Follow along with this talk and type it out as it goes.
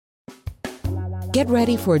Get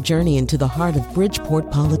ready for a journey into the heart of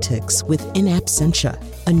Bridgeport politics with In Absentia,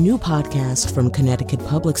 a new podcast from Connecticut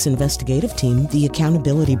Public's investigative team, The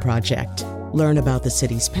Accountability Project. Learn about the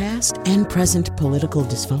city's past and present political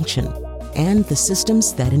dysfunction and the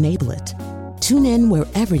systems that enable it. Tune in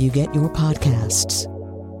wherever you get your podcasts.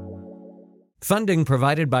 Funding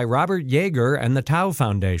provided by Robert Yeager and the Tau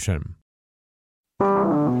Foundation.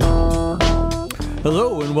 Hello,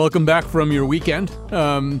 and welcome back from your weekend.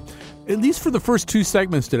 At least for the first two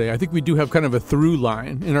segments today, I think we do have kind of a through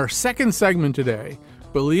line. In our second segment today,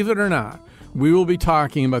 believe it or not, we will be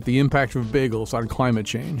talking about the impact of bagels on climate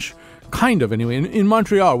change. Kind of, anyway. In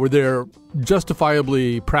Montreal, where they're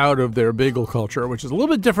justifiably proud of their bagel culture, which is a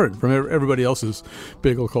little bit different from everybody else's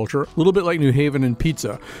bagel culture. A little bit like New Haven and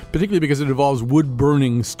pizza, particularly because it involves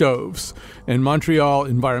wood-burning stoves. And Montreal,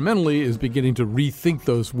 environmentally, is beginning to rethink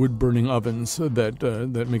those wood-burning ovens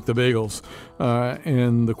that make the bagels.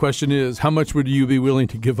 And the question is, how much would you be willing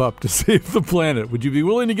to give up to save the planet? Would you be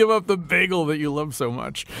willing to give up the bagel that you love so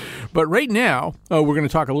much? But right now, we're going to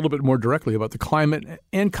talk a little bit more directly about the climate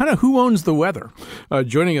and kind of who owns the weather.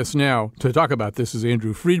 Joining us now to talk about this is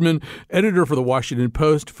Andrew Friedman, editor for The Washington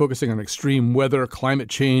Post, focusing on extreme weather, climate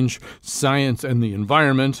change, science, and the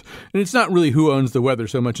environment. And it's not really who owns the weather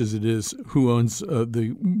so much as it is who owns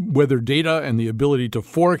the weather data and the ability to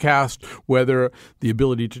forecast weather, the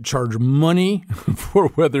ability to charge money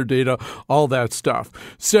for weather data, all that stuff.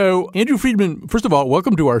 So, Andrew Friedman, first of all,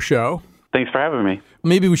 welcome to our show. Thanks for having me.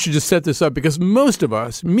 Maybe we should just set this up because most of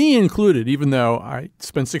us, me included, even though I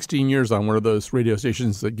spent 16 years on one of those radio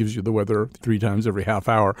stations that gives you the weather 3 times every half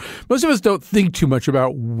hour, most of us don't think too much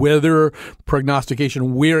about weather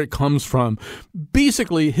prognostication, where it comes from.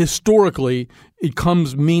 Basically, historically, it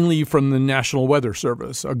comes mainly from the National Weather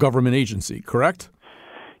Service, a government agency, correct?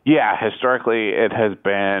 Yeah, historically, it has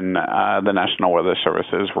been the National Weather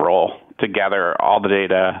Service's role to gather all the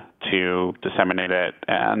data, to disseminate it,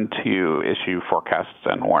 and to issue forecasts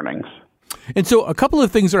and warnings. And so a couple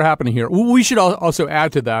of things are happening here. We should also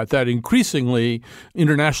add to that increasingly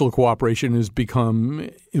international cooperation has become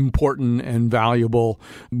important and valuable.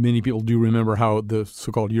 Many people do remember how the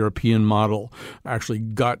so-called European model actually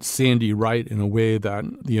got Sandy right in a way that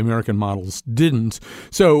the American models didn't.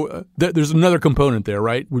 So there's another component there,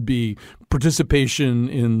 right, would be participation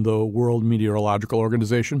in the World Meteorological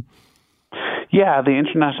Organization. Yeah, the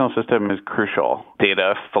international system is crucial.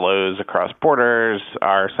 Data flows across borders.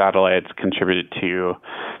 Our satellites contribute to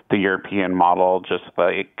the European model, just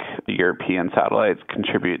like the European satellites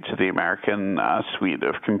contribute to the American suite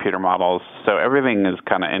of computer models. So everything is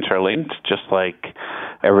kind of interlinked, just like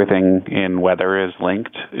everything in weather is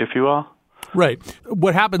linked, if you will. Right.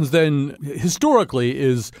 What happens then historically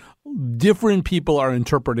is different people are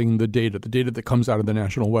interpreting the data that comes out of the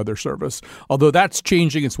National Weather Service. Although that's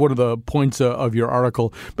changing, it's one of the points of your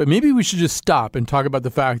article. But maybe we should just stop and talk about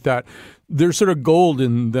the fact that there's sort of gold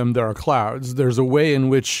in them there are clouds. There's a way in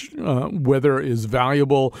which weather is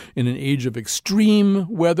valuable in an age of extreme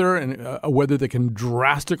weather and a weather that can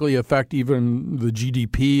drastically affect even the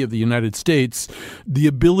GDP of the United States. The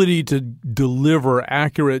ability to deliver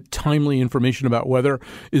accurate, timely information about weather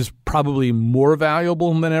is probably more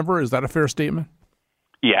valuable than ever. Is that a fair statement?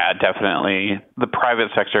 Yeah, definitely. The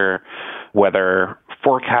private sector, weather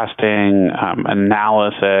forecasting,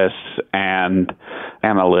 analysis, and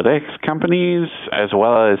analytics companies, as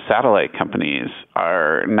well as satellite companies,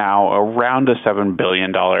 are now around a $7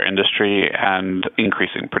 billion industry and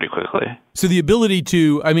increasing pretty quickly. So the ability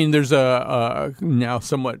to, there's a now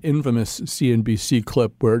somewhat infamous CNBC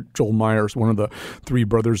clip where Joel Myers, one of the 3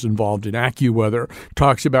 brothers involved in AccuWeather,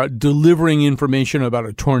 talks about delivering information about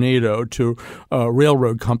a tornado to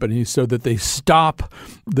railroad companies so that they stop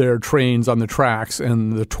their trains on the tracks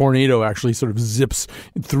and the tornado actually sort of zips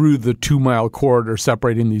through the 2-mile corridor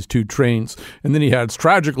separating these 2 trains. And then he adds,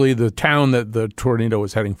 tragically, the town that the tornado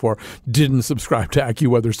was heading for didn't subscribe to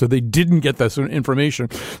AccuWeather, so they didn't get this information.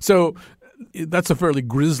 So that's a fairly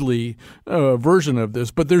grisly version of this,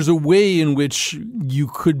 but there's a way in which you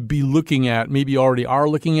could be looking at, maybe already are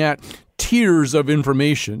looking at, tiers of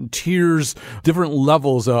information, different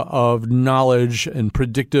levels of knowledge and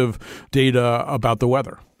predictive data about the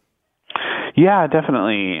weather. Yeah,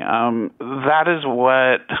 definitely. That is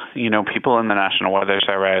what, people in the National Weather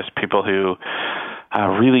Service, people who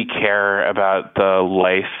really care about the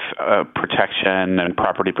life protection and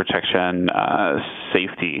property protection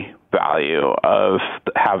safety value of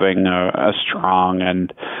having a strong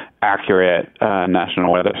and accurate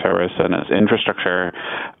National Weather Service and its infrastructure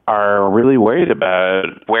are really worried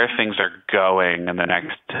about where things are going in the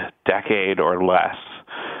next decade or less.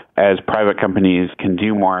 As private companies can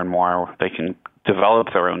do more and more, they can develop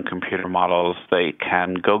their own computer models. They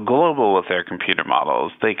can go global with their computer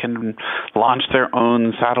models. They can launch their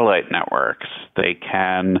own satellite networks. They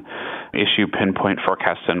can issue pinpoint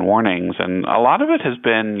forecasts and warnings. And a lot of it has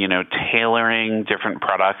been, tailoring different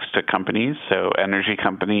products to companies. So energy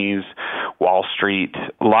companies, Wall Street,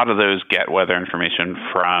 a lot of those get weather information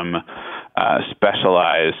from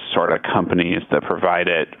specialized sort of companies that provide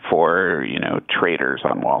it for, traders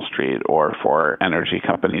on Wall Street or for energy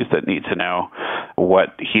companies that need to know what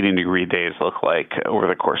heating degree days look like over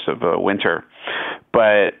the course of a winter.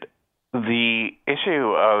 But the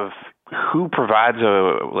issue of who provides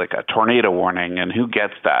a tornado warning and who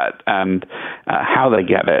gets that and how they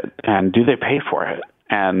get it and do they pay for it?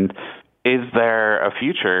 And is there a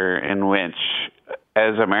future in which,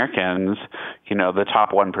 as Americans, the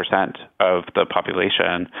top 1% of the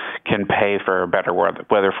population can pay for a better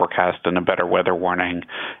weather forecast and a better weather warning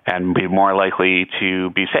and be more likely to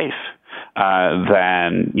be safe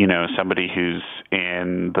than, somebody who's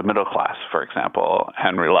in the middle class, for example,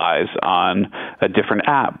 and relies on a different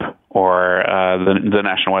app or the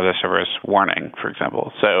National Weather Service warning, for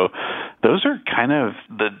example. So those are kind of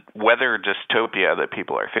the weather dystopia that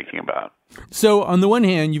people are thinking about. So on the one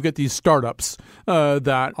hand, you've got these startups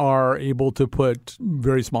that are able to put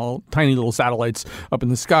very small, tiny little satellites up in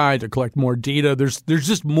the sky to collect more data. There's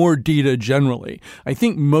just more data generally. I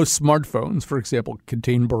think most smartphones, for example,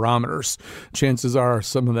 contain barometers. Chances are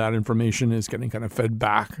some of that information is getting kind of fed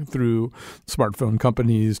back through smartphone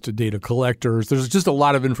companies to data collectors. There's just a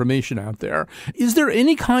lot of information out there. Is there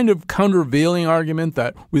any kind of countervailing argument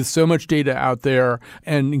that with so much data out there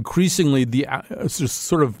and increasingly the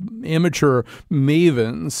sort of amateur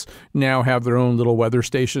mavens now have their own little weather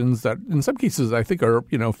stations that in some cases I think are,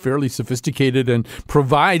 fairly sophisticated and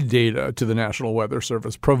provide data to the National Weather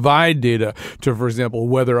Service, provide data to, for example,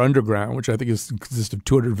 Weather Underground, which I think consists of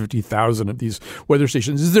 250,000 of these weather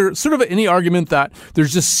stations. Is there sort of any argument that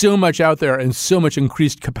there's just so much out there and so much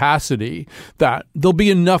increased capacity that there'll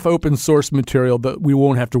be enough open source material that we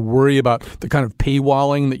won't have to worry about the kind of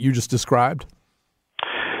paywalling that you just described?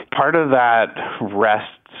 Part of that rests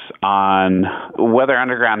on Weather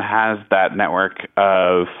Underground has that network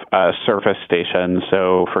of surface stations.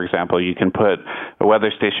 So, for example, you can put a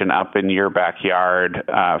weather station up in your backyard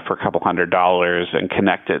for a couple $100 and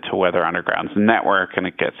connect it to Weather Underground's network, and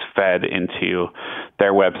it gets fed into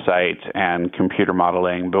their website and computer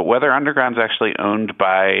modeling. But Weather Underground's actually owned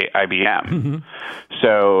by IBM. Mm-hmm.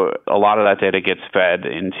 So a lot of that data gets fed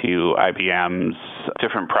into IBM's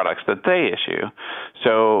different products that they issue.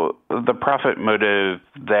 So the profit motive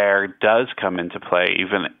there does come into play,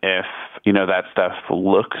 even if, that stuff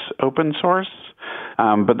looks open source.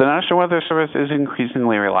 But the National Weather Service is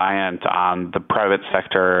increasingly reliant on the private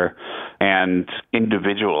sector and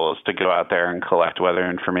individuals to go out there and collect weather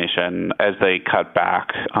information as they cut back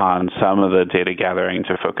on some of the data gathering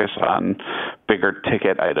to focus on bigger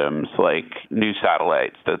ticket items like new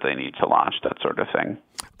satellites that they need to launch, that sort of thing.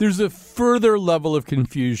 There's a further level of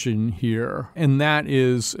confusion here, and that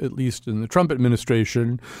is, at least in the Trump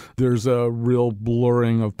administration, there's a real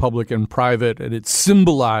blurring of public and private, and it's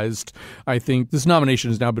symbolized, I think, this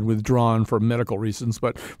nomination has now been withdrawn for medical reasons,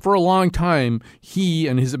 but for a long time, he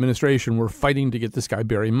and his administration were fighting to get this guy,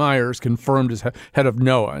 Barry Myers, confirmed as head of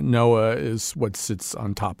NOAA. NOAA is what sits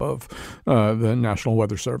on top of the National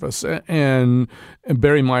Weather Service, and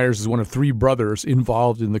Barry Myers is one of three brothers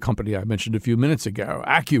involved in the company I mentioned a few minutes ago,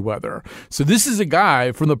 AccuWeather. So this is a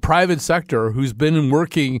guy from the private sector who's been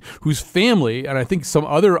working, whose family, and I think some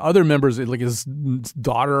other members, like his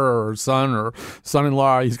daughter or son or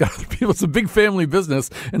son-in-law, he's got other people. It's a big family business.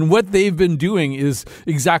 And what they've been doing is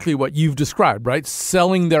exactly what you've described, right?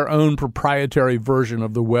 Selling their own proprietary version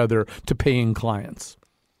of the weather to paying clients.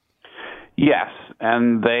 Yes.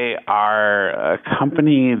 And they are a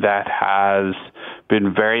company that has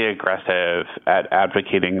been very aggressive at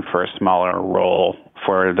advocating for a smaller role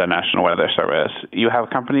for the National Weather Service. You have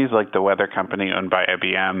companies like the Weather Company owned by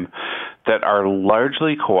IBM that are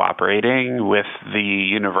largely cooperating with the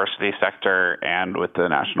university sector and with the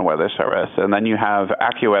National Weather Service. And then you have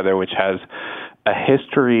AccuWeather, which has a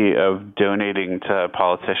history of donating to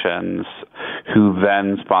politicians who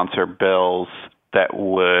then sponsor bills that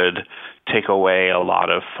would take away a lot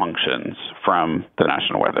of functions from the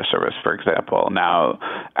National Weather Service, for example. Now,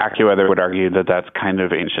 AccuWeather would argue that that's kind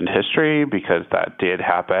of ancient history because that did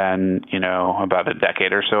happen, about a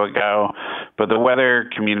decade or so ago. But the weather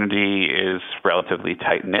community is relatively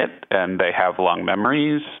tight-knit, and they have long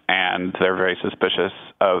memories, and they're very suspicious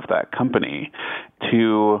of that company.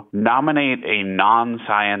 To nominate a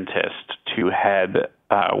non-scientist to head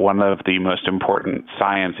one of the most important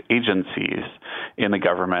science agencies in the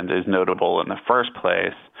government is notable in the first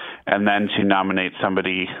place, and then to nominate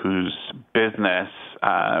somebody whose business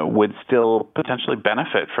would still potentially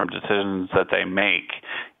benefit from decisions that they make,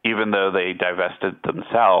 even though they divested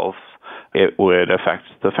themselves, it would affect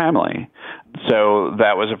the family. So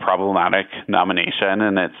that was a problematic nomination,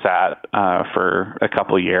 and it sat for a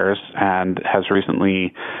couple of years and has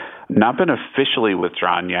recently not been officially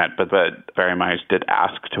withdrawn yet, but Barry Myers did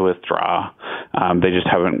ask to withdraw. They just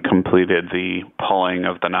haven't completed the pulling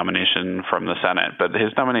of the nomination from the Senate. But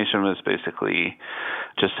his nomination was basically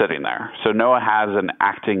just sitting there. So NOAA has an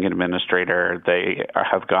acting administrator. They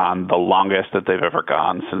have gone the longest that they've ever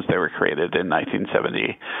gone since they were created in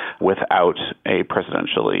 1970 without a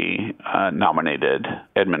presidentially nominated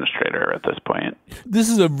administrator at this point. This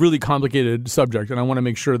is a really complicated subject, and I want to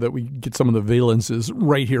make sure that we get some of the valences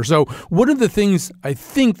right here. So one of the things I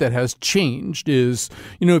think that has changed is,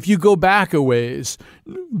 if you go back a ways,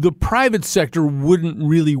 the private sector wouldn't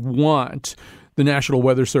really want the National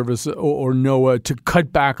Weather Service or NOAA to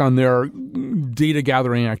cut back on their data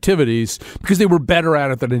gathering activities because they were better at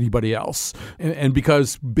it than anybody else. And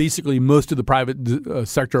because basically most of the private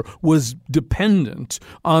sector was dependent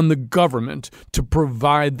on the government to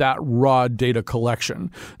provide that raw data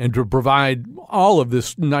collection and to provide all of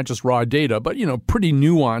this, not just raw data, but, pretty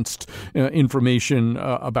nuanced information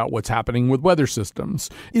about what's happening with weather systems.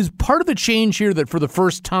 Is part of the change here that for the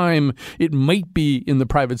first time it might be in the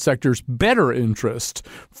private sector's better interest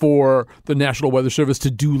for the National Weather Service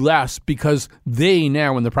to do less because they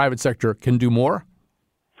now in the private sector can do more?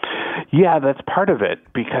 Yeah, that's part of it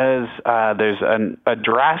because there's a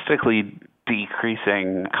drastically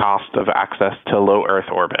decreasing cost of access to low Earth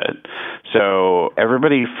orbit. So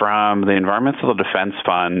everybody from the Environmental Defense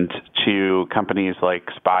Fund to companies like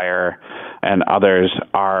Spire and others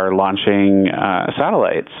are launching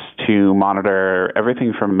satellites to monitor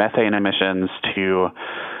everything from methane emissions to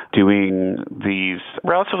doing these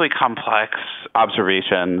relatively complex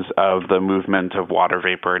observations of the movement of water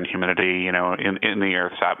vapor and humidity, in the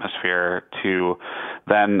Earth's atmosphere, to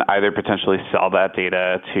then either potentially sell that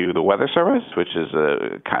data to the Weather Service, which is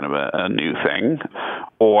a kind of a new thing,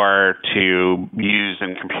 or to use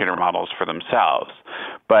in computer models for themselves.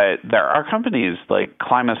 But there are companies like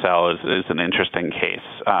Climacell is an interesting case.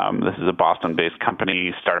 This is a Boston-based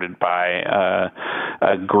company started by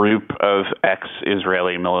a group of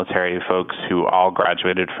ex-Israeli military folks who all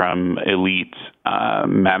graduated from elite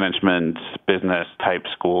management business type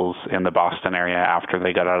schools in the Boston area after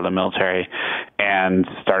they got out of the military, and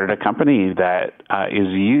started a company that is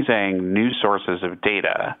using new sources of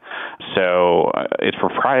data. So it's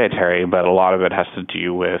proprietary, but a lot of it has to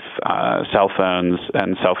do with cell phones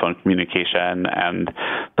and cell phone communication and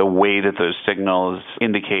the way that those signals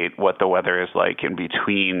indicate what the weather is like in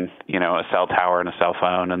between, a cell tower and a cell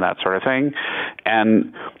phone and that sort of thing.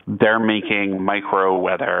 And they're making micro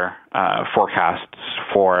weather forecasts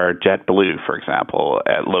for JetBlue, for example,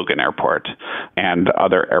 at Logan Airport and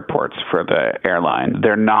other airports for the airline.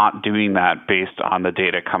 They're not doing that based on the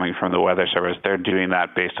data coming from the Weather Service. They're doing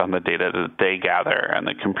that based on the data that they gather and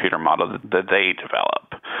the computer model that they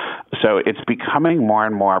develop. So it's becoming more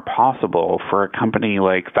and more possible for a company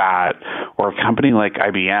like that or a company like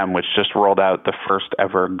IBM, which just rolled out the first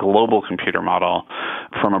ever global computer model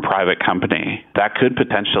from a private company, that could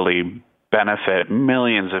potentially benefit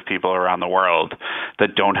millions of people around the world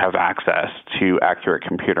that don't have access to accurate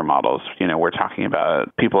computer models. We're talking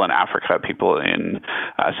about people in Africa, people in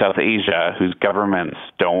South Asia whose governments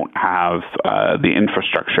don't have the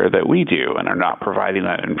infrastructure that we do and are not providing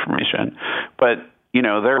that information. But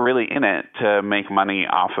they're really in it to make money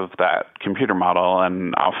off of that computer model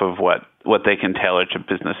and off of what they can tailor to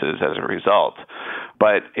businesses as a result.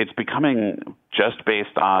 But it's becoming just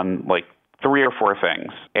based on 3 or 4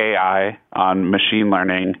 things: AI, on machine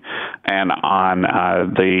learning, and on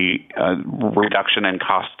the reduction in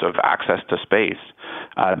cost of access to space.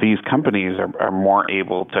 These companies are more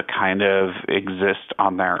able to kind of exist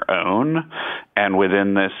on their own, and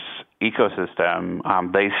within this ecosystem,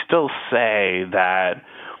 they still say that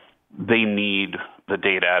they need the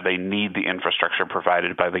data, they need the infrastructure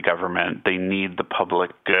provided by the government, they need the public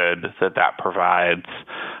good that provides.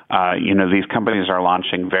 These companies are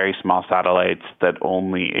launching very small satellites that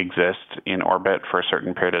only exist in orbit for a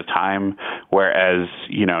certain period of time, whereas,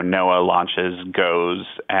 NOAA launches GOES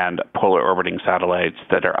and polar orbiting satellites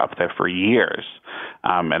that are up there for years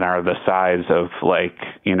and are the size of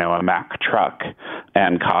a Mack truck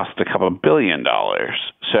and cost $2 billion.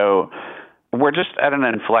 So we're just at an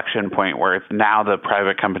inflection point where it's now the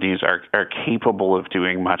private companies are capable of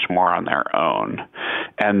doing much more on their own.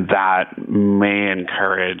 And that may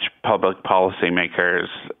encourage public policymakers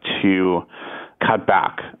to cut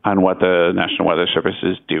back on what the National Weather Service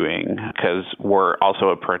is doing, because we're also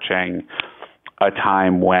approaching a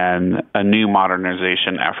time when a new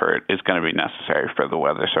modernization effort is going to be necessary for the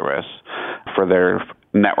Weather Service, for their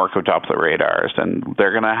network of Doppler radars. And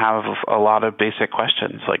they're going to have a lot of basic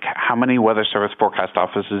questions, like how many Weather Service forecast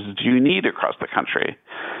offices do you need across the country?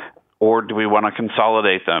 Or do we want to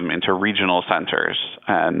consolidate them into regional centers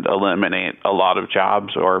and eliminate a lot of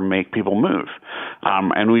jobs or make people move?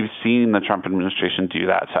 And we've seen the Trump administration do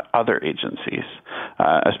that to other agencies,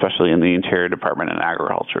 especially in the Interior Department and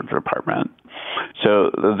Agriculture Department. So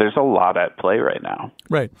there's a lot at play right now.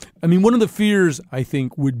 Right. I mean, one of the fears, I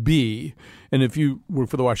think, would be, and if you work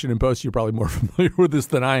for the Washington Post, you're probably more familiar with this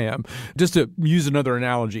than I am. Just to use another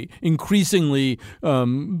analogy, increasingly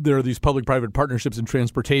there are these public-private partnerships in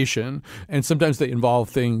transportation, and sometimes they involve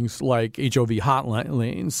things like HOV hot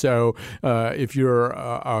lanes. So if you're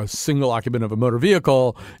a single occupant of a motor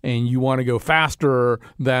vehicle and you want to go faster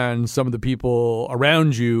than some of the people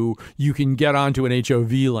around you, you can get onto an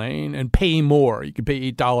HOV lane and pay more. You can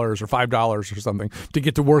pay $8 or $5 or something to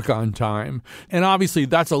get to work on time. And obviously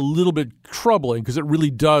that's a little bit troubling because it really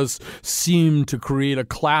does seem to create a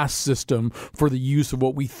class system for the use of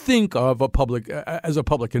what we think of as a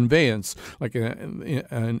public conveyance, like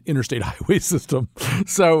an interstate highway system.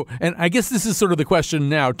 So, and I guess this is sort of the question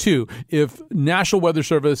now too. If National Weather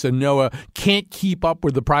Service and NOAA can't keep up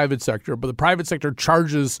with the private sector, but the private sector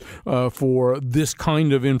charges for this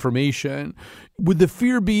kind of information, would the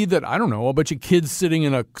fear be that, I don't know, a bunch of kids sitting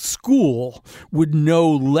in a school would know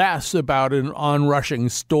less about an onrushing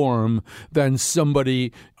storm than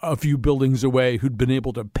somebody a few buildings away who'd been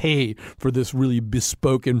able to pay for this really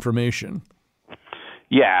bespoke information?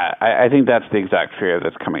 Yeah, I think that's the exact fear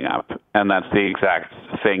that's coming up. And that's the exact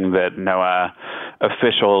thing that NOAA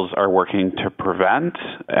officials are working to prevent,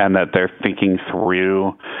 and that they're thinking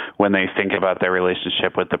through when they think about their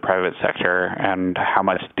relationship with the private sector and how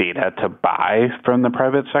much data to buy from the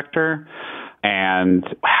private sector, and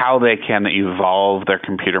how they can evolve their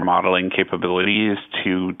computer modeling capabilities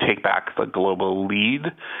to take back the global lead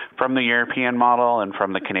from the European model and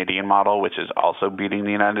from the Canadian model, which is also beating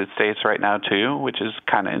the United States right now too, which is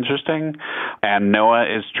kind of interesting. And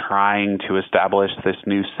NOAA is trying to establish this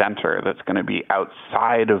new center that's going to be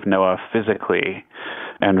outside of NOAA physically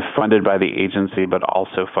and funded by the agency, but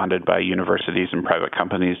also funded by universities and private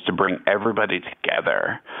companies to bring everybody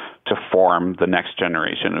together to form the next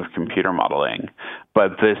generation of computer modeling.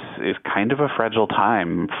 But this is kind of a fragile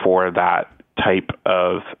time for that type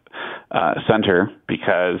of center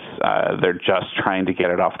because they're just trying to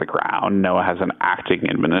get it off the ground. NOAA has an acting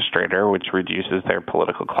administrator, which reduces their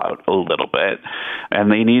political clout a little bit,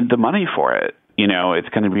 and they need the money for it. You know, it's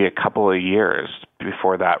going to be a couple of years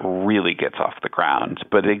before that really gets off the ground.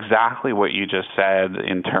 But exactly what you just said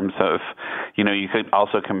in terms of, you know, you could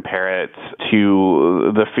also compare it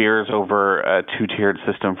to the fears over a two-tiered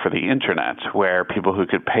system for the internet, where people who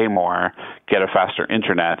could pay more get a faster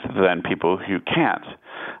internet than people who can't.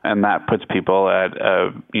 And that puts people at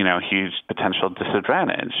a, you know, huge potential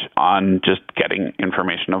disadvantage on just getting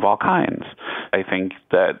information of all kinds. I think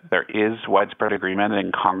that there is widespread agreement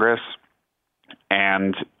in Congress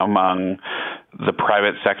and among the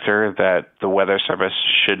private sector that the Weather Service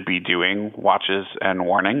should be doing watches and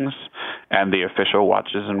warnings and the official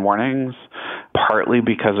watches and warnings, partly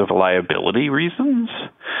because of liability reasons,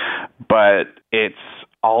 but it's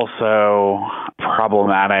also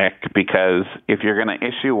problematic because if you're going to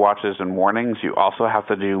issue watches and warnings, you also have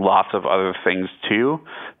to do lots of other things too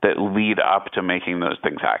that lead up to making those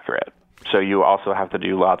things accurate. So you also have to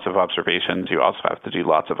do lots of observations. You also have to do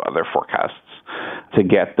lots of other forecasts to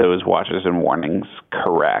get those watches and warnings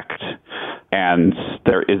correct. And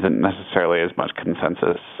there isn't necessarily as much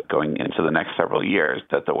consensus going into the next several years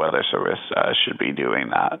that the Weather Service should be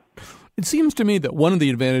doing that. It seems to me that one of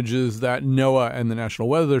the advantages that NOAA and the National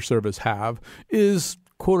Weather Service have is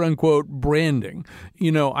quote-unquote branding.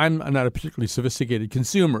 You know, I'm not a particularly sophisticated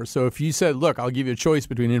consumer, so if you said, look, I'll give you a choice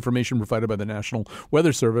between information provided by the National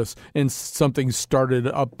Weather Service and something started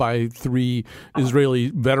up by 3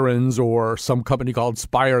 Israeli veterans or some company called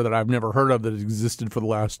Spire that I've never heard of that existed for the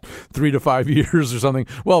last 3 to 5 years or something.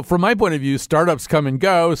 Well, from my point of view, startups come and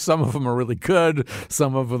go. Some of them are really good.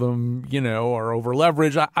 Some of them, you know, are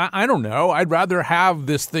over-leveraged. I don't know. I'd rather have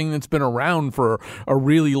this thing that's been around for a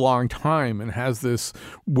really long time and has this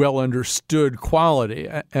well understood quality.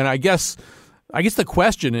 And I guess the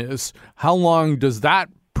question is, how long does that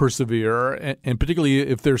persevere, and particularly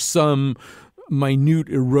if there's some minute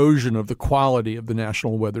erosion of the quality of the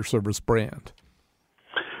National Weather Service brand?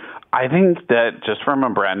 I think that just from a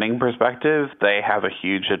branding perspective, they have a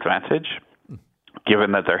huge advantage,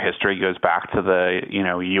 given that their history goes back to the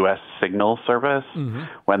U.S. Signal Service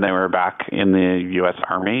when they were back in the U.S.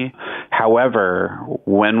 Army. However,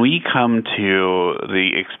 when we come to the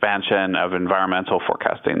expansion of environmental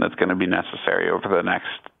forecasting that's going to be necessary over the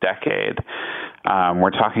next decade,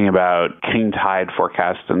 we're talking about king tide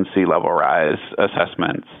forecasts and sea level rise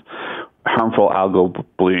assessments, harmful algal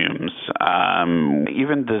blooms,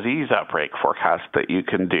 even disease outbreak forecasts that you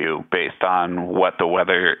can do based on what the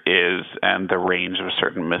weather is and the range of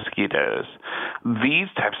certain mosquitoes. These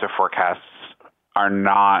types of forecasts are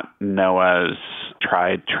not NOAA's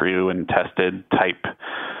tried, true, and tested type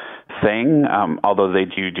thing, although they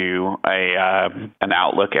do an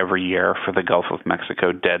outlook every year for the Gulf of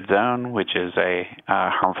Mexico dead zone, which is a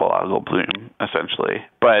harmful algal bloom, essentially.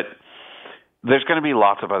 But there's going to be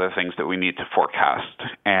lots of other things that we need to forecast.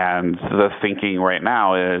 And the thinking right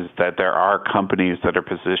now is that there are companies that are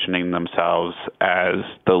positioning themselves as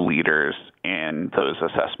the leaders in those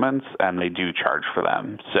assessments, and they do charge for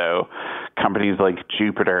them. So companies like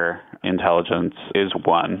Jupiter Intelligence is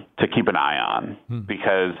one to keep an eye on,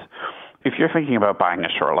 because if you're thinking about buying a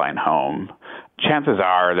shoreline home, chances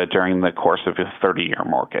are that during the course of a 30-year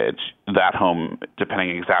mortgage, that home,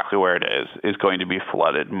 depending exactly where it is going to be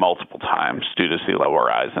flooded multiple times due to sea level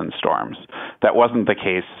rise and storms. That wasn't the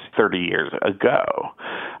case 30 years ago.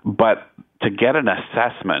 But to get an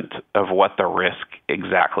assessment of what the risk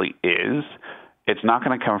exactly is, it's not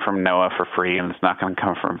going to come from NOAA for free, and it's not going to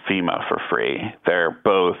come from FEMA for free. They're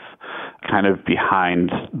both kind of behind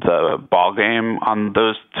the ball game on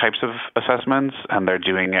those types of assessments, and they're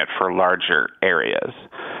doing it for larger areas.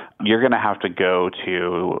 You're going to have to go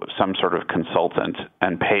to some sort of consultant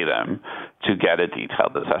and pay them to get a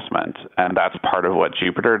detailed assessment. And that's part of what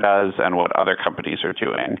Jupiter does and what other companies are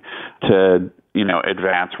doing to,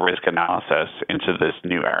 advance risk analysis into this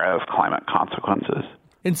new era of climate consequences.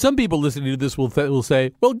 And some people listening to this will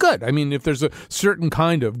say, well, good. I mean, if there's a certain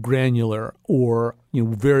kind of granular or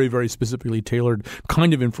very, very specifically tailored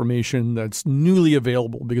kind of information that's newly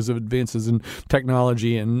available because of advances in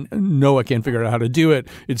technology and NOAA can't figure out how to do it,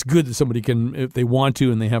 it's good that somebody can, if they want to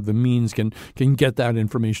and they have the means, can get that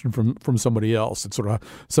information from somebody else. It's sort of,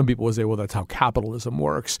 some people will say, well, that's how capitalism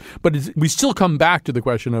works. But we still come back to the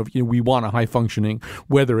question of, we want a high-functioning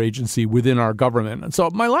weather agency within our government. And so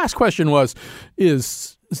my last question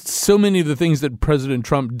is so many of the things that President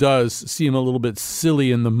Trump does seem a little bit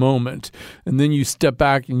silly in the moment. And then you step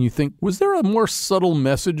back and you think, was there a more subtle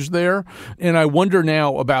message there? And I wonder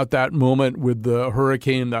now about that moment with the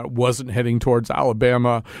hurricane that wasn't heading towards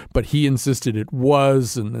Alabama, but he insisted it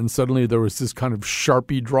was. And then suddenly there was this kind of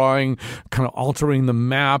Sharpie drawing, kind of altering the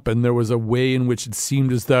map. And there was a way in which it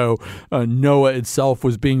seemed as though NOAA itself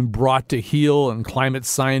was being brought to heel, and climate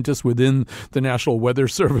scientists within the National Weather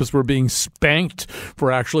Service were being spanked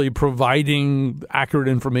for actually providing accurate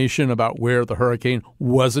information about where the hurricane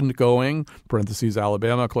wasn't going, parentheses,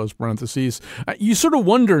 Alabama, close parentheses. You sort of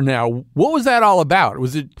wonder now, what was that all about?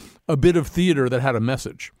 Was it a bit of theater that had a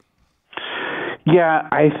message? Yeah,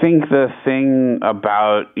 I think the thing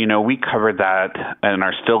about, we covered that and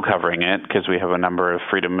are still covering it because we have a number of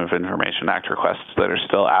Freedom of Information Act requests that are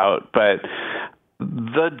still out. But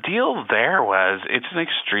the deal there was, it's an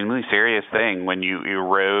extremely serious thing when you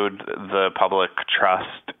erode the public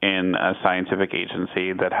trust in a scientific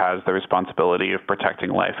agency that has the responsibility of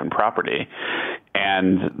protecting life and property.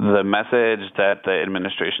 And the message that the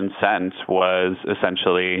administration sent was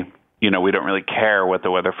essentially, we don't really care what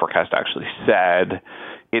the weather forecast actually said.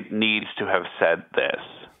 It needs to have said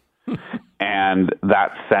this. And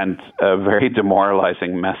that sent a very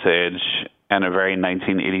demoralizing message and a very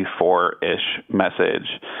 1984-ish message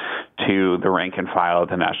to the rank and file of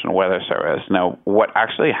the National Weather Service. Now, what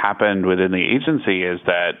actually happened within the agency is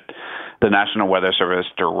that the National Weather Service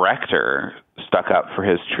director stuck up for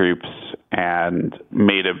his troops and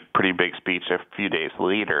made a pretty big speech a few days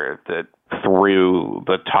later that threw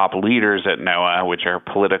the top leaders at NOAA, which are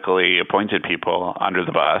politically appointed people, under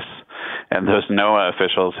the bus. And those NOAA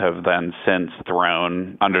officials have then since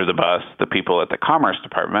thrown under the bus the people at the Commerce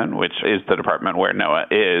Department, which is the department where NOAA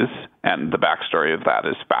is. And the backstory of that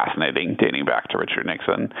is fascinating, dating back to Richard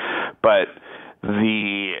Nixon. But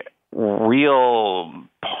the real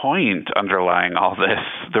point underlying all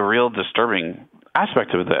this, the real disturbing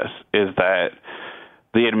aspect of this, is that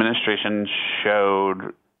the administration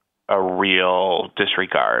showed a real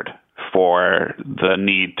disregard for the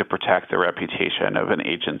need to protect the reputation of an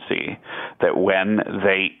agency, that when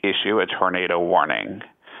they issue a tornado warning,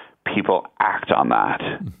 people act on that,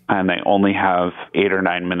 and they only have 8 or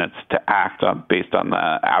 9 minutes to act on based on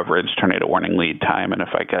the average tornado warning lead time. And if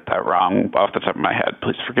I get that wrong off the top of my head,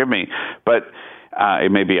 please forgive me. But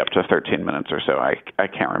it may be up to 13 minutes or so. I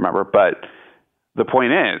can't remember. But the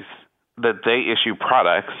point is that they issue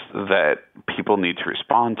products that people need to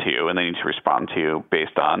respond to, and they need to respond to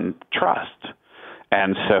based on trust.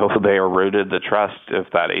 And so they eroded the trust of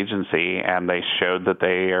that agency, and they showed that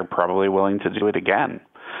they are probably willing to do it again.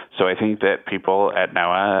 So I think that people at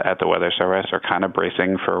NOAA, at the Weather Service, are kind of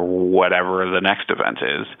bracing for whatever the next event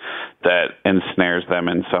is that ensnares them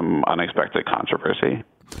in some unexpected controversy.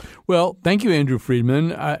 Well, thank you, Andrew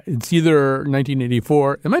Friedman. It's either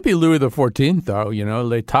 1984. It might be Louis XIV, though.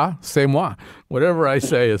 L'État, c'est moi. Whatever I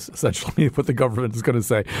say is essentially what the government is going to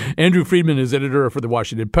say. Andrew Friedman is editor for The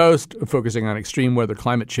Washington Post, focusing on extreme weather,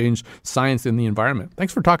 climate change, science, and the environment.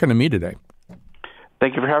 Thanks for talking to me today.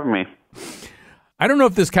 Thank you for having me. I don't know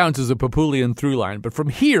if this counts as a Papulian through line, but from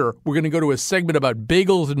here, we're going to go to a segment about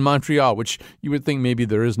bagels in Montreal, which you would think maybe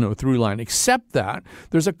there is no through line, except that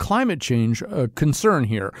there's a climate change concern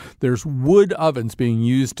here. There's wood ovens being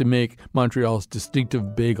used to make Montreal's distinctive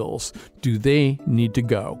bagels. Do they need to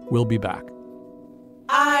go? We'll be back.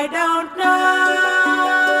 I don't know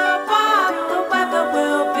what the weather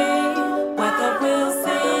will be, whether we'll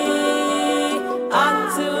see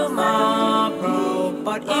on tomorrow,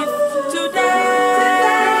 but if today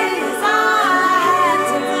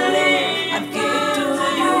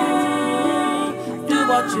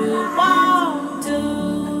you want to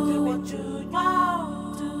do what you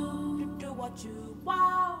want to do what you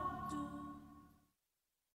want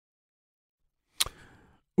to.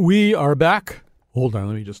 We are back. Hold on,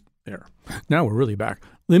 let me just there. Now we're really back.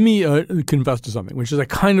 Let me confess to something, which is I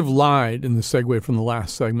kind of lied in the segue from the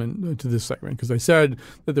last segment to this segment, because I said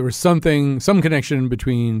that there was some connection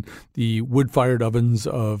between the wood-fired ovens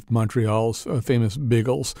of Montreal's famous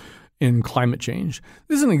bagels in climate change.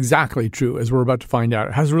 This isn't exactly true, as we're about to find out.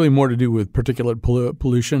 It has really more to do with particulate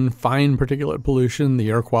pollution, fine particulate pollution, the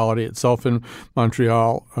air quality itself in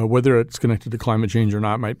Montreal. Whether it's connected to climate change or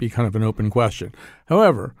not might be kind of an open question.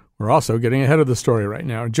 However, we're also getting ahead of the story right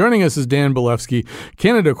now. Joining us is Dan Bilevsky,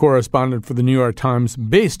 Canada correspondent for the New York Times,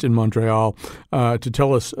 based in Montreal, to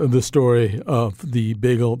tell us the story of the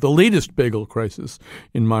latest bagel crisis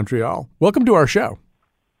in Montreal. Welcome to our show.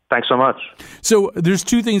 Thanks so much. So there's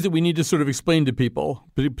two things that we need to sort of explain to people,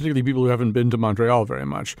 particularly people who haven't been to Montreal very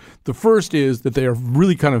much. The first is that they are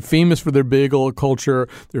really kind of famous for their bagel culture.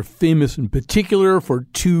 They're famous in particular for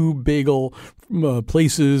two bagel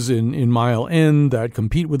places in Mile End that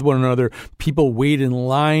compete with one another. People wait in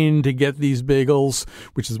line to get these bagels,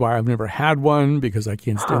 which is why I've never had one, because I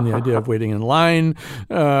can't stand the idea of waiting in line.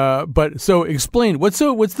 But so explain, what's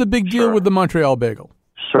the big deal with the Montreal bagel?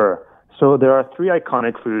 Sure. So there are three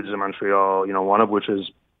iconic foods in Montreal, one of which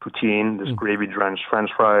is poutine, this gravy-drenched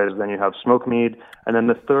French fries. Then you have smoked meat. And then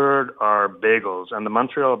the third are bagels. And the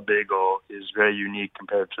Montreal bagel is very unique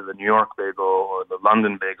compared to the New York bagel or the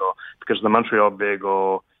London bagel, because the Montreal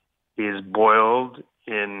bagel is boiled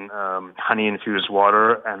in honey-infused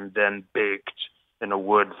water and then baked in a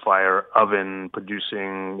wood-fire oven,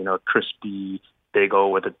 producing, a crispy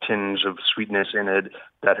bagel with a tinge of sweetness in it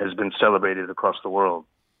that has been celebrated across the world.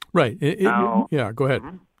 Right. Yeah, go ahead.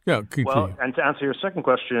 Yeah, continue. Well, and to answer your second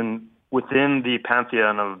question, within the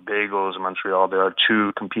pantheon of bagels in Montreal, there are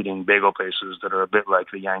two competing bagel places that are a bit like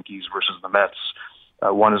the Yankees versus the Mets.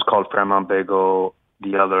 One is called Fairmont Bagel.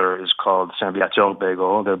 The other is called Saint-Viateur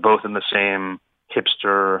Bagel. They're both in the same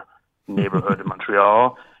hipster neighborhood in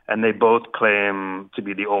Montreal, and they both claim to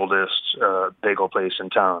be the oldest bagel place in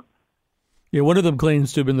town. Yeah, one of them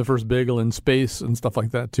claims to have been the first bagel in space and stuff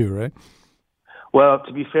like that too, right? Well,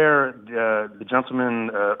 to be fair, the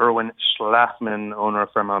gentleman, Erwin Schlafman, owner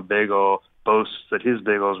of Fairmont Bagel, boasts that his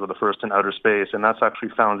bagels were the first in outer space, and that's actually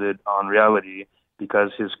founded on reality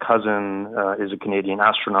because his cousin is a Canadian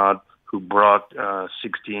astronaut who brought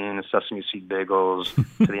 16 sesame seed bagels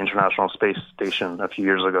to the International Space Station a few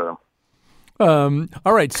years ago.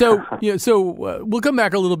 All right. So, we'll come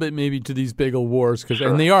back a little bit maybe to these bagel wars, because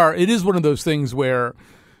it is one of those things where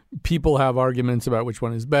people have arguments about which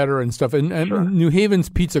one is better and stuff. And New Haven's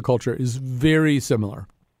pizza culture is very similar.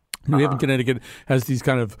 New Haven, Connecticut has these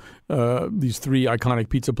kind of these three iconic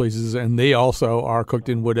pizza places, and they also are cooked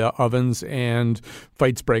in wood ovens, and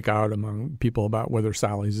fights break out among people about whether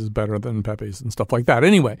Sally's is better than Pepe's and stuff like that.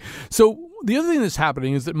 Anyway, so the other thing that's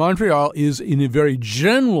happening is that Montreal is, in a very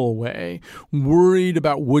general way, worried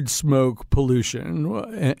about wood smoke pollution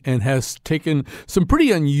and has taken some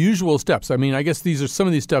pretty unusual steps. I mean, I guess some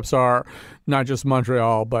of these steps are not just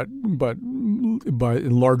Montreal, but in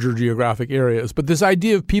larger geographic areas. But this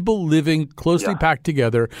idea of people living closely packed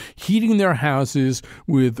together, heating their houses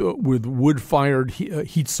with wood-fired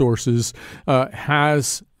heat sources,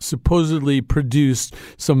 has supposedly produced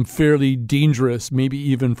some fairly dangerous, maybe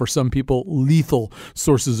even for some people lethal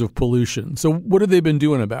sources of pollution. So what have they been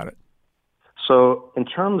doing about it? So in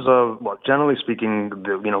terms of, well, generally speaking,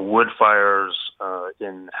 wood fires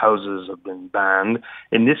in houses have been banned.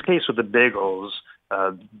 In this case with the bagels,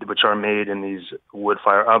 which are made in these wood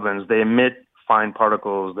fire ovens, they emit fine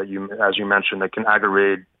particles that as you mentioned, that can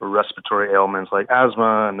aggravate respiratory ailments like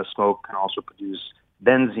asthma, and the smoke can also produce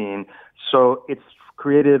benzene. So it's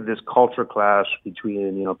created this culture clash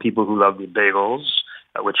between, people who love the bagels,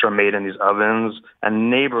 which are made in these ovens, and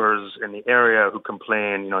neighbors in the area who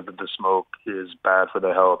complain, that the smoke is bad for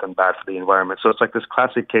their health and bad for the environment. So it's like this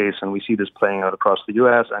classic case, and we see this playing out across the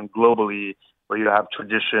U.S. and globally, where you have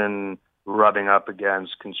tradition rubbing up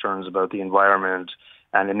against concerns about the environment.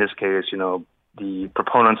 And in this case, the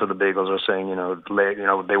proponents of the bagels are saying,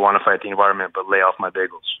 they want to fight the environment, but lay off my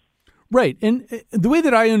bagels. Right. And the way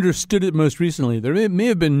that I understood it most recently, there may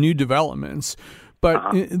have been new developments,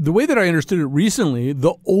 but the way that I understood it recently,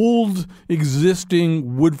 the old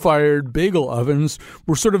existing wood-fired bagel ovens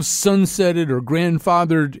were sort of sunsetted or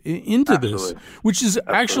grandfathered into this, which is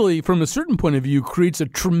actually, from a certain point of view, creates a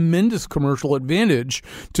tremendous commercial advantage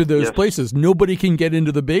to those places. Nobody can get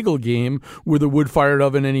into the bagel game with a wood-fired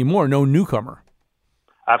oven anymore, no newcomer.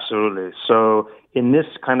 Absolutely. So in this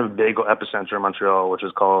kind of bagel epicenter in Montreal, which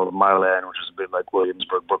is called Mile End, which is a bit like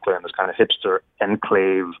Williamsburg, Brooklyn, this kind of hipster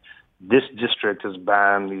enclave, this district has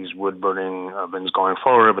banned these wood-burning ovens going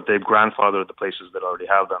forward, but they've grandfathered the places that already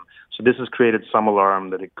have them. So this has created some alarm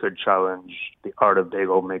that it could challenge the art of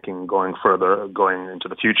bagel making going into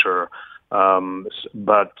the future.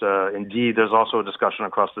 But indeed, there's also a discussion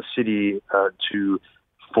across the city to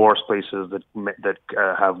force places that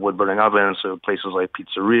have wood-burning ovens, so places like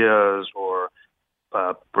pizzerias or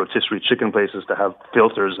rotisserie chicken places, to have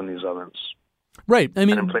filters in these ovens. Right. I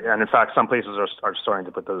mean, and in fact, some places are starting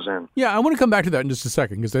to put those in. Yeah, I want to come back to that in just a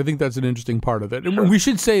second, because I think that's an interesting part of it. And we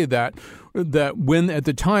should say that when at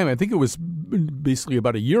the time, I think it was basically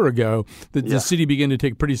about a year ago, that the city began to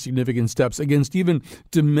take pretty significant steps against even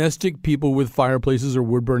domestic people with fireplaces or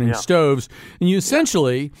wood-burning stoves. And you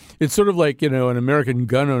essentially, it's sort of like, an American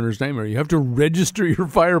gun owner's nightmare. You have to register your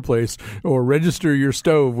fireplace or register your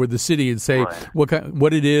stove with the city and say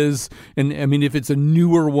what it is. And I mean, if it's a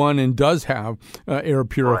newer one and does have air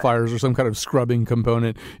purifiers or some kind of scrubbing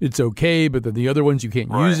component, it's okay, but then the other ones you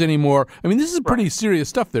can't use anymore. I mean, this is pretty serious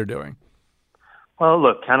stuff they're doing. Well,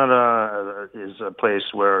 look, Canada is a place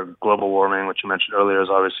where global warming, which you mentioned earlier, is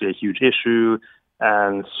obviously a huge issue.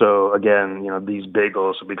 And so, again, these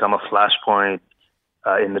bagels have become a flashpoint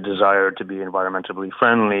in the desire to be environmentally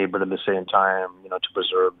friendly, but at the same time, to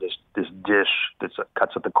preserve this dish that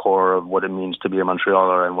cuts at the core of what it means to be a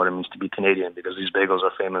Montrealer and what it means to be Canadian, because these bagels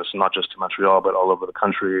are famous not just in Montreal, but all over the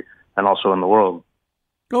country and also in the world.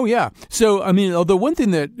 Oh, yeah. So, I mean, although one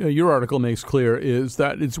thing that your article makes clear is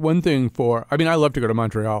that it's one thing I love to go to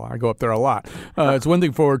Montreal. I go up there a lot. It's one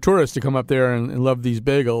thing for tourists to come up there and love these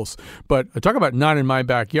bagels. But talk about not in my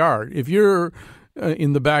backyard. If you're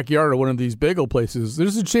in the backyard of one of these bagel places,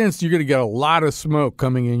 there's a chance you're going to get a lot of smoke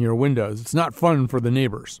coming in your windows. It's not fun for the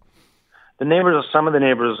neighbors. Some of the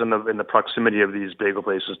neighbors in the proximity of these bagel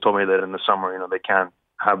places told me that in the summer, they can't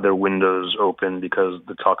have their windows open because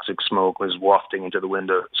the toxic smoke was wafting into the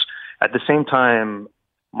windows. At the same time,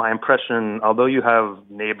 my impression, although you have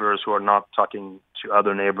neighbors who are not talking to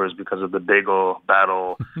other neighbors because of the bagel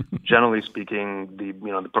battle, generally speaking, the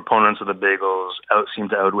proponents of the bagels seem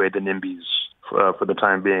to outweigh the NIMBYs for the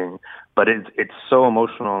time being. But it's so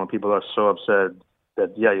emotional, and people are so upset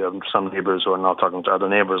that, you have some neighbors who are not talking to other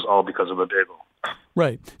neighbors, all because of a bagel.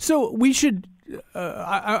 Right. So we should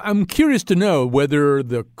I'm curious to know whether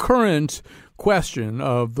the current question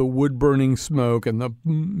of the wood-burning smoke and the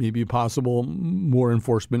maybe possible more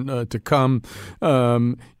enforcement to come,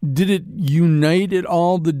 did it unite at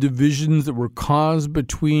all the divisions that were caused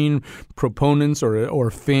between proponents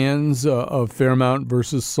or fans of Fairmount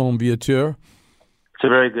versus Saint-Viateur? It's a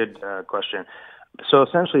very good question. So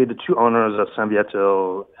essentially, the two owners of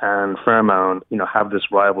Saint-Viateur and Fairmount, have this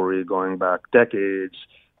rivalry going back decades.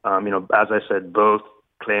 As I said, both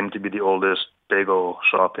claim to be the oldest bagel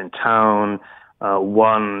shop in town.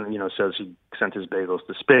 One, says he sent his bagels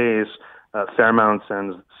to space. Fairmount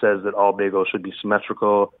says that all bagels should be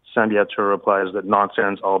symmetrical. Sambiatur replies that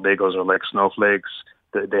nonsense, all bagels are like snowflakes,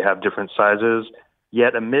 that they have different sizes.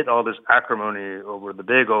 Yet amid all this acrimony over the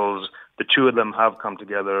bagels, the two of them have come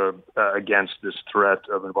together against this threat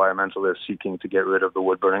of environmentalists seeking to get rid of the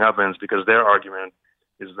wood-burning ovens, because their argument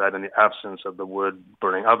is that in the absence of the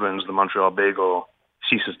wood-burning ovens, the Montreal bagel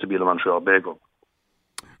ceases to be the Montreal bagel.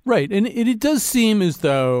 Right, and it does seem as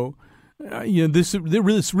though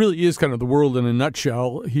this really is kind of the world in a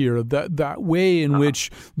nutshell here. That way in which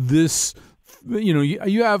this.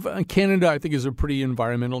 You have Canada, I think, is a pretty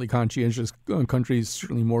environmentally conscientious country,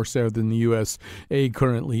 certainly more so than the USA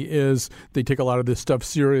currently is. They take a lot of this stuff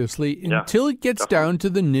seriously until it gets down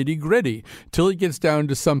to the nitty-gritty, till it gets down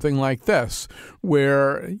to something like this,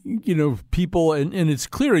 where, people, and it's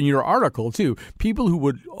clear in your article, too, people who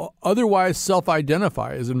would otherwise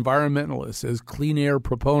self-identify as environmentalists, as clean air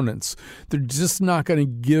proponents, they're just not going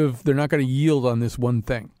to yield on this one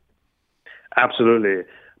thing. Absolutely.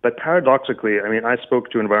 But paradoxically, I spoke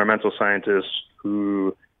to environmental scientists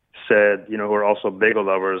who said, who are also bagel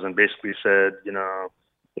lovers, and basically said,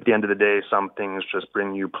 at the end of the day, some things just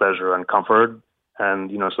bring you pleasure and comfort. And,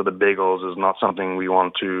 so the bagels is not something we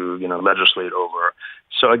want to, legislate over.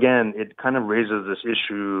 So again, it kind of raises this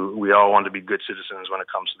issue. We all want to be good citizens when it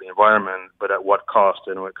comes to the environment, but at what cost?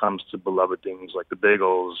 And when it comes to beloved things like the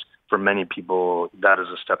bagels, for many people, that is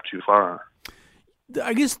a step too far.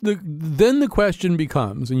 I guess then the question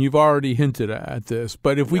becomes, and you've already hinted at this,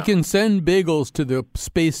 but if we can send bagels to the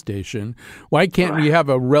space station, why can't we have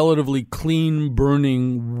a relatively clean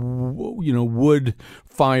burning,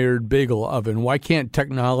 wood-fired bagel oven? Why can't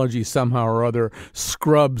technology somehow or other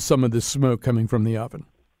scrub some of the smoke coming from the oven?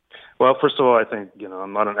 Well, first of all, I think,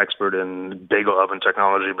 I'm not an expert in bagel oven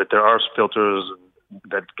technology, but there are filters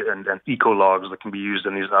and eco-logs that can be used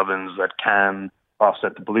in these ovens that can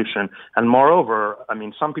offset the pollution. And moreover,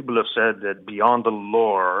 some people have said that beyond the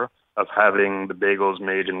lure of having the bagels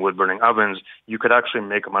made in wood-burning ovens, you could actually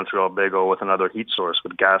make a Montreal bagel with another heat source,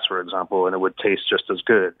 with gas, for example, and it would taste just as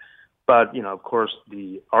good. But, of course,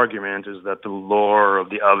 the argument is that the lure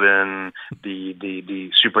of the oven,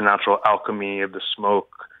 the supernatural alchemy of the smoke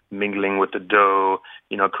mingling with the dough,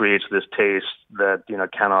 creates this taste that,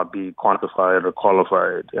 cannot be quantified or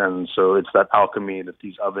qualified. And so it's that alchemy that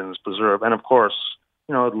these ovens preserve. And of course,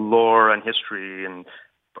 lore and history and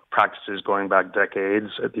practices going back decades,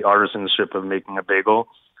 the artisanship of making a bagel,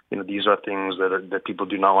 these are things that people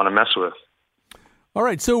do not want to mess with. All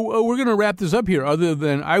right, so we're going to wrap this up here. Other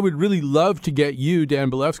than I would really love to get you,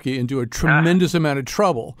 Dan Bilevsky, into a tremendous amount of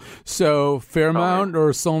trouble. So Fairmount or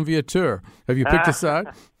Sambiatur, have you picked a side?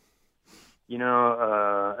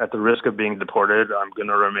 At the risk of being deported, I'm going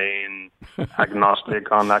to remain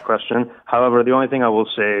agnostic on that question. However, the only thing I will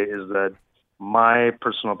say is that my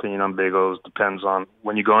personal opinion on bagels depends on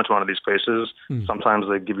when you go into one of these places, sometimes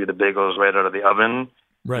they give you the bagels right out of the oven.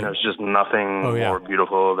 Right. It's just nothing more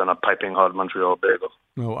beautiful than a piping hot Montreal bagel.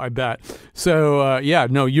 Oh, I bet. So,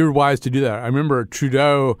 you're wise to do that. I remember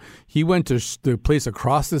Trudeau, he went to the place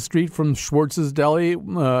across the street from Schwartz's Deli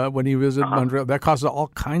when he visited Montreal. That caused all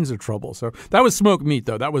kinds of trouble. So that was smoked meat,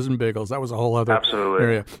 though. That wasn't bagels. That was a whole other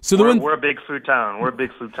area. So we're a big food town. We're a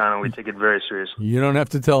big food town, and we take it very seriously. You don't have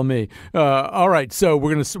to tell me. All right, so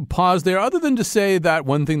we're going to pause there, other than to say that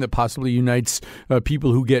one thing that possibly unites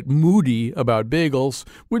people who get moody about bagels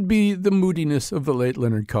would be the moodiness of the late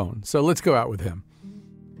Leonard Cohen. So let's go out with him.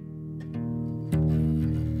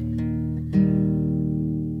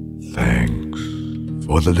 Thanks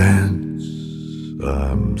for the dance.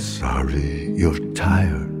 I'm sorry you're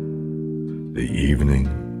tired. The evening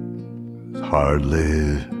has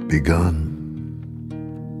hardly begun.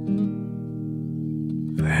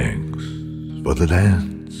 Thanks for the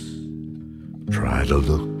dance. Try to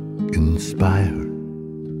look inspired.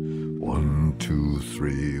 1, 2,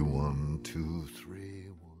 3, 1, 2, 3,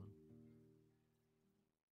 1.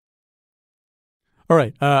 All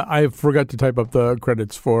right. I forgot to type up the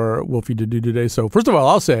credits for Wolfie to do today. So first of all,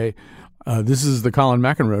 I'll say this is the Colin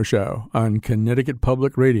McEnroe Show on Connecticut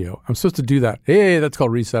Public Radio. I'm supposed to do that. Hey, that's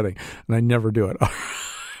called resetting. And I never do it.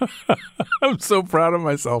 I'm so proud of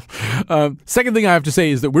myself. Second thing I have to say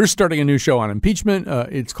is that we're starting a new show on impeachment.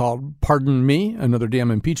 It's called Pardon Me, Another Damn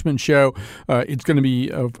Impeachment Show. It's going to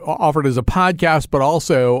be offered as a podcast, but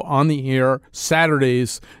also on the air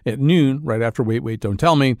Saturdays at noon, right after Wait, Don't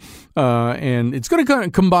Tell Me. And it's going to kind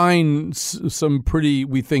of combine some pretty,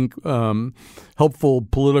 we think, helpful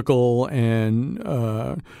political and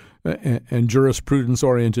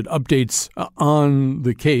jurisprudence-oriented updates on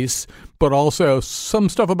the case, but also some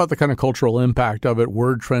stuff about the kind of cultural impact of it,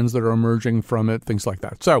 word trends that are emerging from it, things like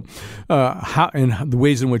that. So how and the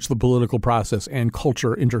ways in which the political process and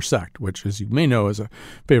culture intersect, which, as you may know, is a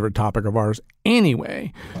favorite topic of ours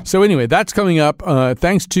anyway. So anyway, that's coming up.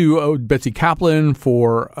 Thanks to Betsy Kaplan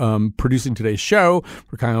for producing today's show,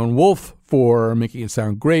 for Kyone Wolf for making it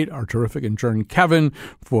sound great, our terrific intern Kevin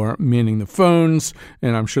for manning the phones,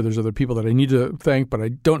 and I'm sure there's other people that I need to thank, but I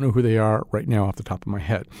don't know who they are right now off the top of my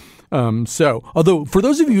head. Although for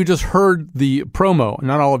those of you who just heard the promo,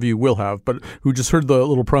 not all of you will have, but who just heard the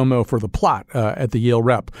little promo for the plot at the Yale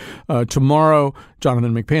Rep, tomorrow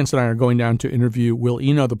Jonathan McPants and I are going down to interview Will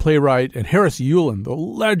Eno, the playwright, and Harris Yulin, the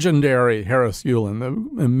legendary Harris Yulin,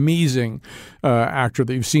 the amazing actor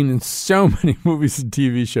that you've seen in so many movies and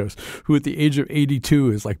TV shows, who at the age of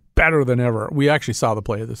 82 is like better than ever. We actually saw the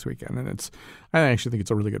play this weekend, and I actually think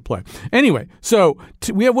it's a really good play. Anyway, so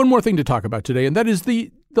we have one more thing to talk about today, and that is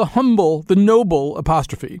the humble, the noble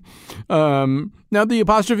apostrophe. Now, the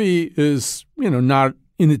apostrophe is, not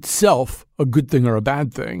in itself a good thing or a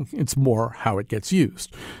bad thing. It's more how it gets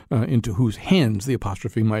used, into whose hands the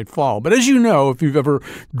apostrophe might fall. But as you know, if you've ever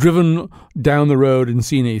driven down the road and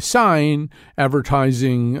seen a sign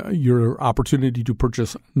advertising your opportunity to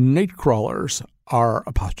purchase night crawlers, R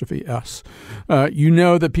apostrophe S, you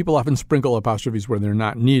know that people often sprinkle apostrophes where they're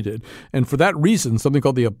not needed. And for that reason, something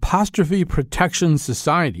called the Apostrophe Protection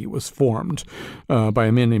Society was formed by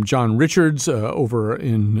a man named John Richards over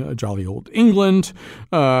in jolly old England.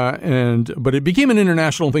 But it became an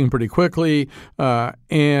international thing pretty quickly.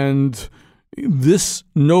 And this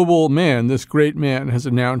noble man, this great man, has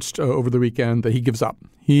announced over the weekend that he gives up.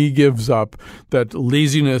 He gives up, that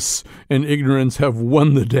laziness and ignorance have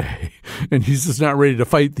won the day, and he's just not ready to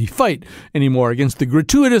fight the fight anymore against the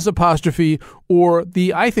gratuitous apostrophe or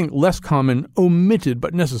the, I think, less common omitted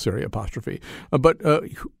but necessary apostrophe. But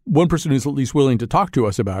one person who's at least willing to talk to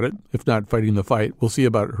us about it, if not fighting the fight, we'll see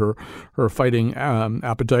about her fighting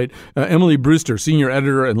appetite. Emily Brewster, senior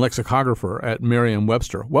editor and lexicographer at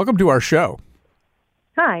Merriam-Webster. Welcome to our show.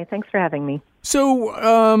 Hi, thanks for having me. So,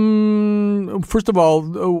 first of all,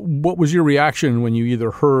 what was your reaction when you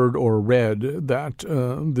either heard or read that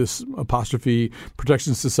this Apostrophe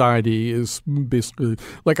Protection Society is basically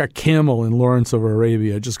like a camel in Lawrence of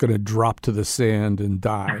Arabia, just going to drop to the sand and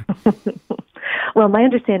die? Well, my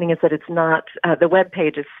understanding is that it's not, the web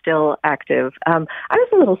page is still active. I was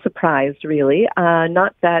a little surprised, really,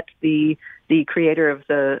 not that the creator of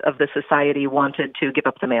the society wanted to give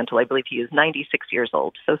up the mantle. I believe he is 96 years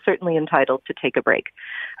old, so certainly entitled to take a break.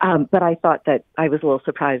 But I thought that I was a little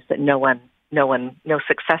surprised that no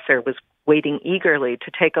successor was waiting eagerly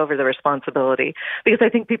to take over the responsibility, because I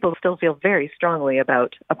think people still feel very strongly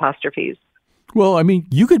about apostrophes. Well, I mean,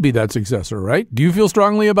 you could be that successor, right? Do you feel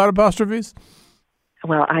strongly about apostrophes?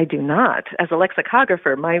 Well, I do not. As a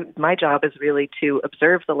lexicographer, my job is really to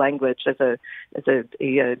observe the language as a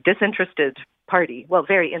disinterested party. Well,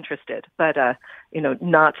 very interested, but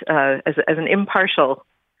not as an impartial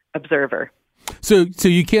observer. So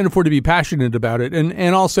you can't afford to be passionate about it.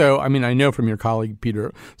 And also, I mean, I know from your colleague,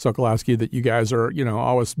 Peter Sokolowski, that you guys are,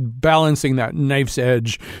 always balancing that knife's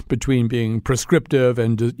edge between being prescriptive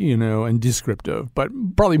and descriptive, but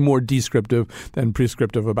probably more descriptive than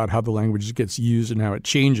prescriptive about how the language gets used and how it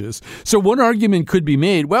changes. So one argument could be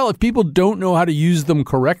made, well, if people don't know how to use them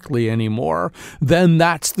correctly anymore, then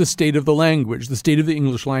that's the state of the language. The state of the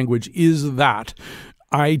English language is that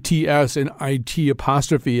ITS and IT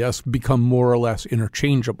apostrophe S become more or less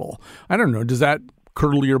interchangeable. I don't know. Does that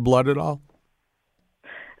curdle your blood at all?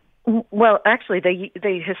 Well, actually,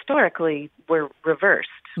 they historically were reversed.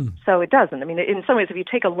 So it doesn't. I mean, in some ways, if you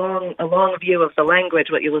take a long view of the language,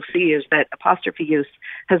 what you will see is that apostrophe use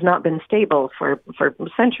has not been stable for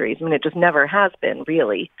centuries. I mean, it just never has been,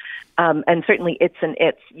 really. And certainly its and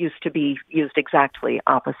its used to be used exactly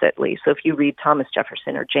oppositely. So if you read Thomas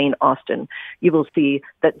Jefferson or Jane Austen, you will see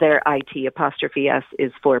that their IT apostrophe S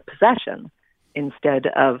is for possession instead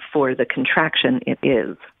of for the contraction it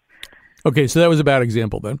is. Okay, so that was a bad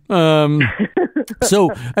example then.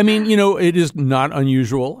 So, I mean, it is not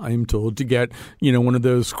unusual, I'm told, to get, one of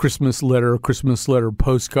those Christmas letter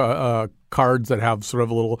cards that have sort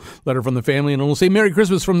of a little letter from the family, and it'll say Merry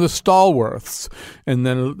Christmas from the Stallworths. And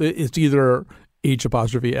then it's either H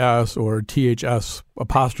apostrophe S or THS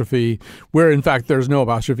apostrophe, where in fact there's no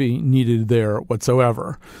apostrophe needed there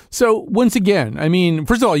whatsoever. So once again, I mean,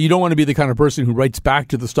 first of all, you don't want to be the kind of person who writes back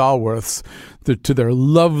to the Stallworths to their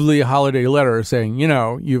lovely holiday letter saying,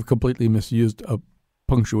 you've completely misused a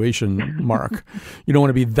punctuation mark. You don't want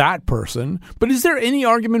to be that person. But is there any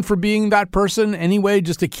argument for being that person anyway,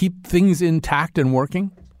 just to keep things intact and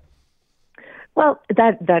working? Well,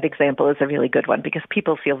 that example is a really good one because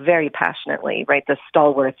people feel very passionately, right? The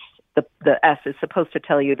stalwarts, the S is supposed to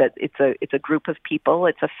tell you that it's a group of people,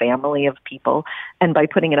 it's a family of people, and by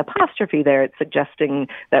putting an apostrophe there, it's suggesting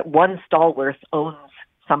that one stalwart owns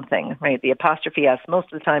something, right? The apostrophe S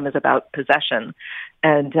most of the time is about possession,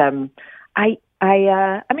 and I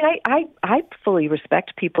fully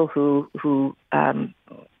respect people who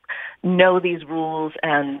know these rules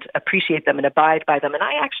and appreciate them and abide by them. And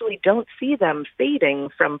I actually don't see them fading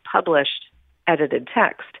from published, edited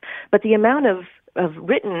text. But the amount of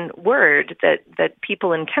written word that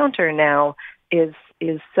people encounter now is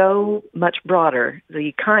so much broader.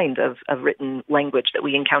 The kind of written language that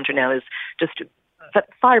we encounter now is just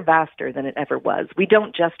far vaster than it ever was. We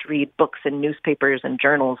don't just read books and newspapers and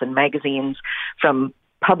journals and magazines from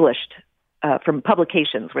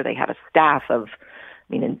publications where they have a staff of,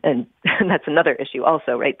 and that's another issue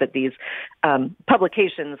also, right? That these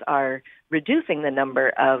publications are reducing the number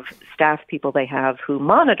of staff people they have who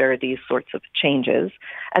monitor these sorts of changes.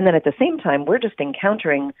 And then at the same time, we're just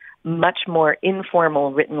encountering much more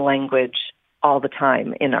informal written language all the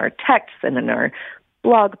time in our texts and in our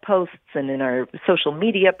blog posts and in our social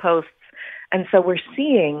media posts. And so we're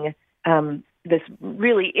seeing this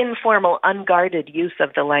really informal, unguarded use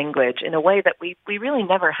of the language in a way that we really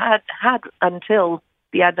never had until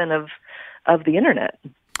the advent of the internet.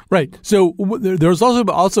 Right. So there's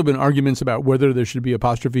also been arguments about whether there should be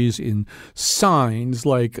apostrophes in signs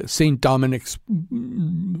like St. Dominic's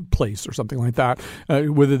place or something like that,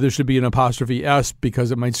 whether there should be an apostrophe S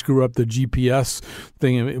because it might screw up the GPS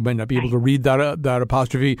thing. It might not be able to read that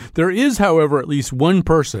apostrophe. There is, however, at least one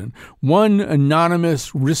person, one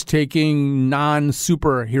anonymous, risk-taking,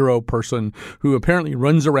 non-superhero person who apparently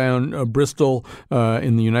runs around Bristol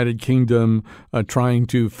in the United Kingdom trying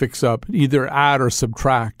to fix up, either add or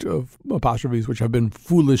subtract of apostrophes which have been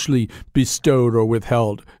foolishly bestowed or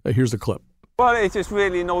withheld. Here's a clip. Well, it just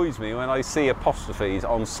really annoys me when I see apostrophes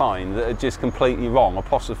on sign that are just completely wrong.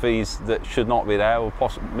 Apostrophes that should not be there, or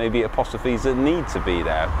maybe apostrophes that need to be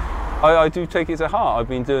there. I do take it to heart. I've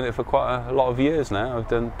been doing it for quite a lot of years now. I've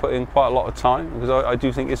put in quite a lot of time because I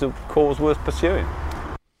do think it's a cause worth pursuing.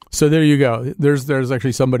 So there you go. There's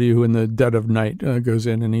actually somebody who in the dead of night goes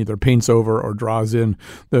in and either paints over or draws in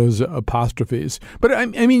those apostrophes. But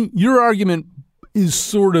I mean, your argument is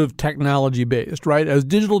sort of technology based, right? As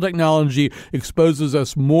digital technology exposes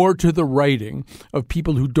us more to the writing of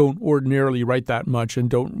people who don't ordinarily write that much and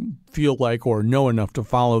don't feel like or know enough to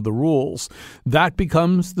follow the rules, that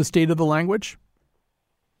becomes the state of the language?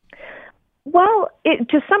 Well,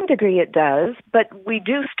 to some degree it does, but we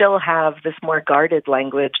do still have this more guarded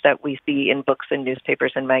language that we see in books and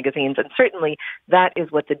newspapers and magazines, and certainly that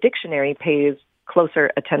is what the dictionary pays closer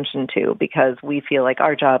attention to, because we feel like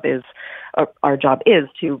our job is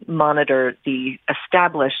to monitor the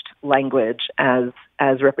established language as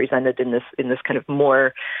represented in this kind of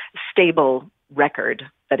more stable record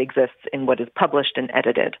that exists in what is published and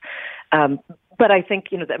edited. But I think,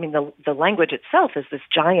 the language itself is this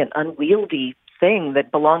giant, unwieldy thing that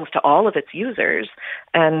belongs to all of its users,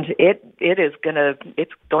 and it's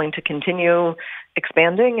going to continue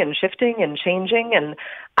expanding and shifting and changing. And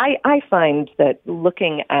I find that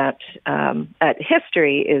looking at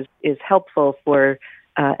history is helpful for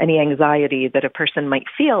any anxiety that a person might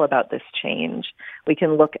feel about this change. We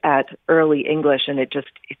can look at early English, and it just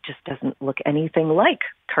doesn't look anything like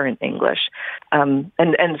current English. And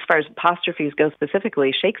as far as apostrophes go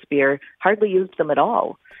specifically, Shakespeare hardly used them at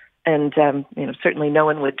all. And certainly no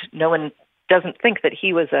one doesn't think that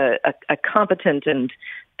he was a competent and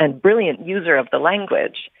brilliant user of the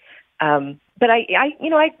language. But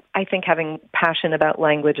I think having passion about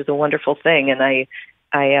language is a wonderful thing, and I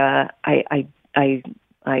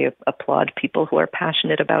applaud people who are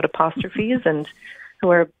passionate about apostrophes and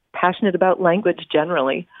who are passionate about language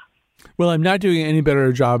generally. Well, I'm not doing any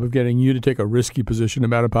better job of getting you to take a risky position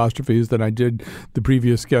about apostrophes than I did the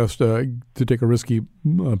previous guest to take a risky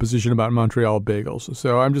position about Montreal bagels.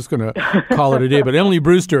 So I'm just going to call it a day. But Emily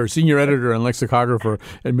Brewster, senior editor and lexicographer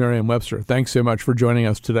at Merriam-Webster, thanks so much for joining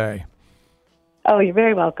us today. Oh, you're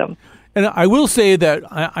very welcome. And I will say that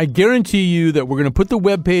I guarantee you that we're going to put the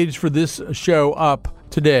webpage for this show up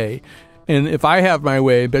today. And if I have my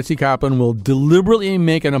way, Betsy Kaplan will deliberately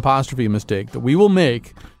make an apostrophe mistake that we will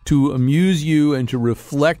make to amuse you and to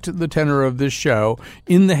reflect the tenor of this show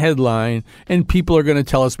in the headline, and people are going to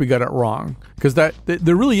tell us we got it wrong. Because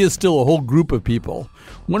there really is still a whole group of people,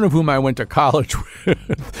 one of whom I went to college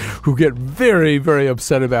with, who get very, very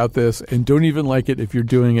upset about this and don't even like it if you're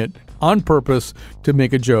doing it on purpose to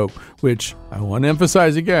make a joke, which I want to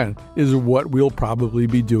emphasize again is what we'll probably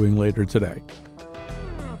be doing later today.